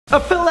A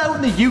fella out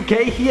in the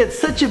UK, he had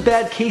such a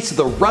bad case of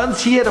the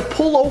runs, he had to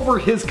pull over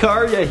his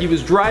car. Yeah, he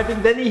was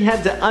driving, then he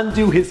had to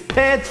undo his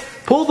pants,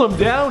 pull them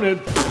down, and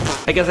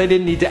I guess I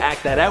didn't need to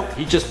act that out.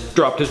 He just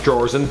dropped his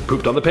drawers and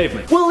pooped on the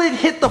pavement. Well, it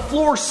hit the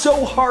floor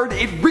so hard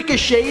it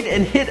ricocheted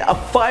and hit a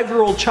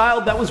 5-year-old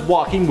child that was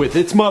walking with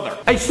its mother.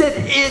 I said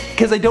it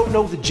because I don't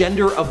know the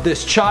gender of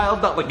this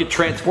child, not like it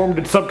transformed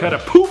into some kind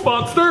of poop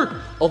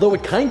monster, although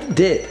it kinda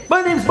did.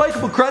 My name's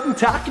Michael McCrudden,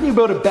 talking to you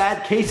about a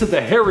bad case of the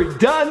hairy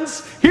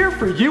duns, here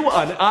for you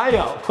on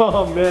IO.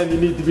 Oh man, you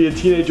need to be a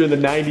teenager in the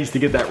 90s to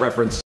get that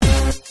reference.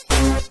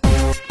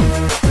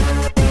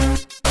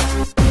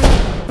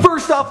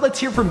 First off, let's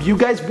hear from you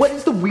guys. What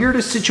is the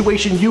weirdest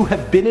situation you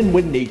have been in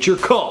when nature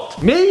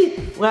called? Me?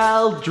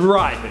 Well,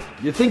 driving.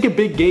 You think a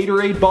big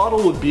Gatorade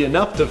bottle would be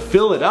enough to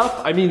fill it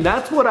up? I mean,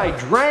 that's what I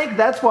drank,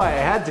 that's why I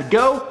had to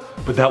go.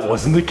 But that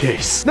wasn't the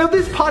case. Now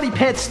this potty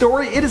pants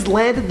story, it has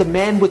landed the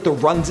man with the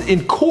runs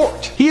in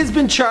court. He has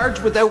been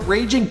charged with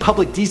outraging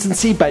public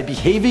decency by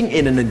behaving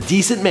in an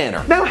indecent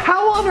manner. Now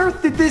how on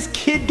earth did this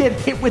kid get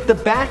hit with the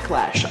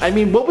backlash? I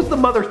mean, what was the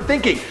mother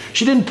thinking?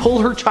 She didn't pull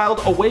her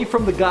child away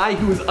from the guy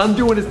who was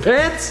undoing his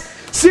pants?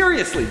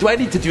 Seriously, do I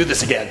need to do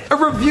this again? A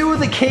review of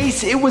the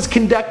case, it was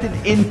conducted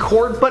in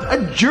court, but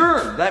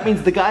adjourned. That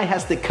means the guy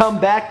has to come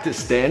back to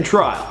stand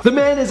trial. The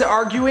man is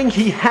arguing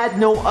he had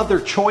no other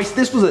choice.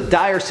 This was a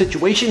dire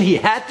situation. He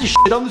had to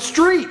shit on the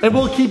street. And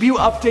we'll keep you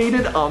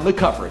updated on the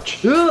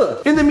coverage.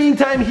 Ugh. In the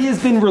meantime, he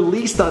has been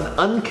released on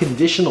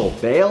unconditional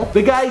bail.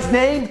 The guy's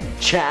name?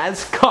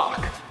 Chaz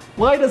Cock.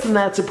 Why doesn't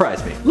that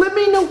surprise me? Let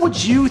me know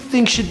what you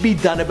think should be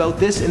done about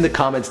this in the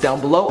comments down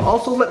below.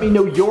 Also, let me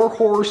know your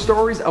horror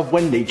stories of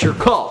when nature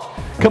called.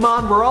 Come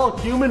on, we're all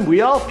human, we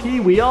all pee,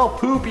 we all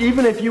poop,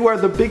 even if you are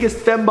the biggest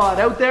fembot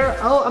out there.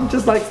 Oh, I'm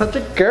just like such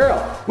a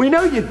girl. We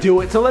know you do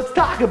it, so let's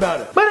talk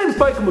about it. My name's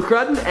Michael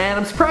McCrudden, and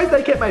I'm surprised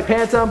I kept my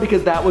pants on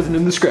because that wasn't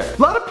in the script.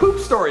 A lot of poop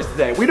stories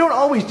today. We don't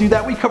always do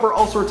that. We cover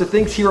all sorts of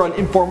things here on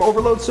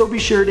InformOverload, so be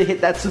sure to hit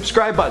that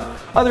subscribe button.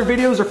 Other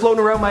videos are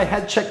floating around my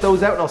head. Check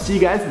those out, and I'll see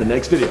you guys in the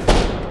next video.